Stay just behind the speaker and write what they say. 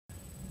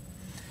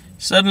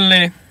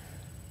Suddenly,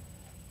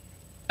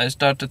 I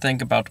start to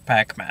think about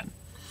Pac-Man.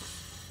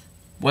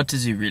 What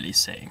is he really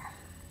saying?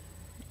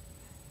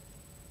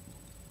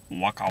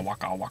 Waka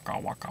waka waka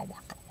waka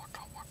waka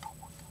waka waka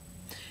waka.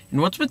 And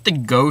what's with the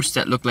ghosts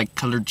that look like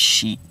colored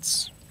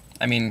sheets?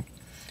 I mean,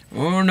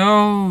 oh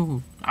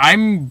no,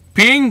 I'm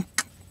pink.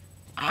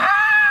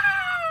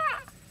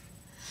 Ah!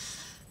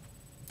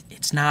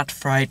 It's not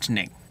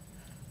frightening.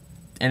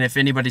 And if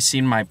anybody's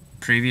seen my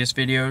previous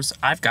videos,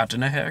 I've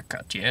gotten a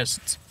haircut. Yes,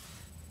 it's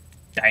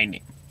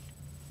tiny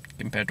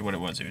compared to what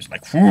it was. It was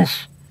like,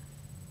 whoosh.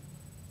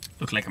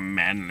 Looked like a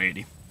man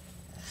lady.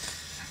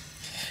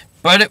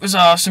 But it was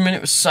awesome and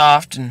it was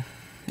soft, and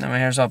now my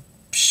hair's all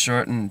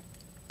short and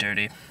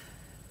dirty.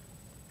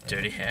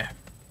 Dirty hair.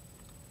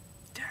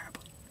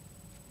 Terrible.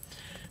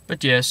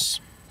 But yes,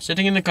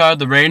 sitting in the car,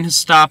 the rain has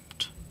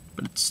stopped,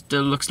 but it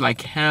still looks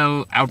like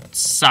hell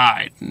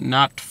outside.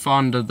 Not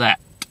fond of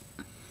that.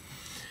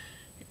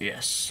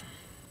 Yes.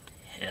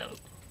 Hell.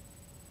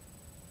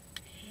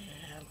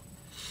 Hell.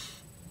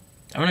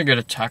 I want to go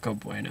to Taco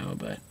Bueno,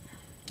 but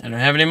I don't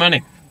have any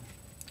money.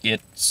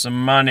 Get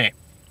some money.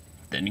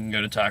 Then you can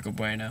go to Taco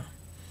Bueno.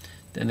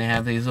 Then they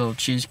have these little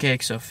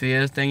cheesecake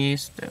Sophia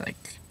thingies. They're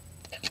like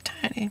little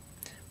tiny,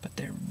 but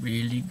they're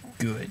really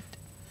good.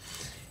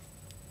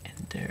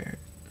 And they're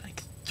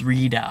like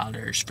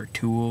 $3 for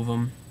two of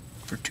them.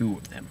 For two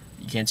of them.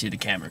 You can't see the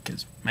camera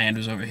because my hand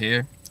was over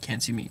here. You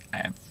can't see me. I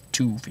have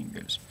 2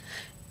 fingers.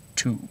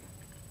 2.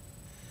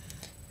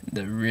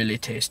 They're really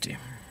tasty.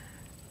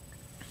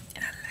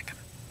 And I like them.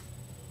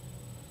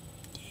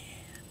 Yeah.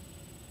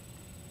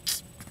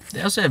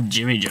 They also have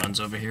Jimmy John's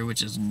over here,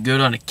 which is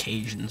good on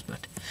occasions,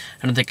 but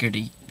I don't think I'd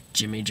eat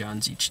Jimmy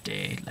John's each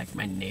day like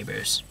my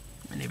neighbors.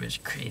 My neighbors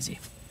are crazy.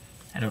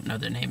 I don't know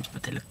their names,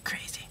 but they look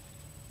crazy.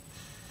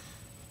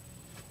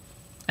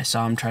 I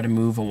saw him try to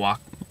move a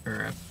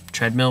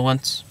treadmill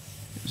once.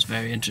 It was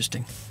very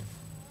interesting.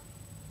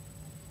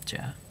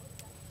 Yeah.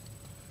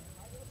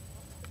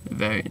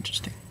 Very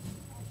interesting.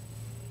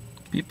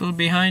 People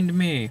behind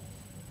me.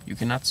 You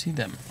cannot see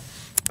them.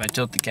 If I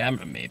tilt the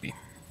camera, maybe.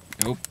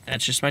 Nope,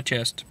 that's just my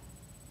chest.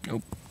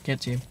 Nope,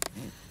 can't see him.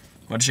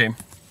 What a shame.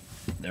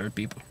 There are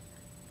people.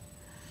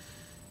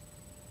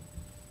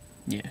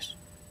 Yes.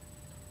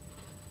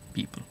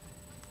 People.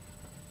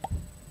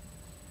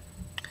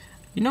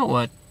 You know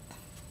what?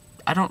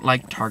 I don't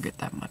like Target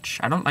that much.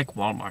 I don't like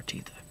Walmart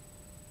either.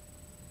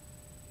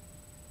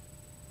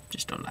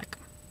 Just don't like them.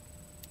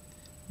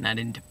 Not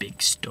into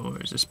big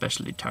stores,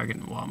 especially Target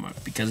and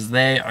Walmart, because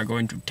they are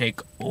going to take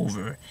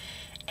over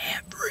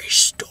every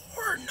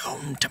store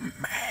known to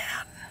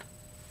man.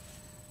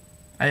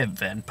 I have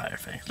vampire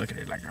fangs. Look at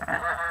it like,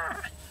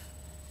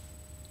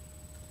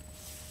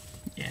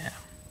 yeah,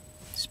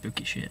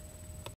 spooky shit.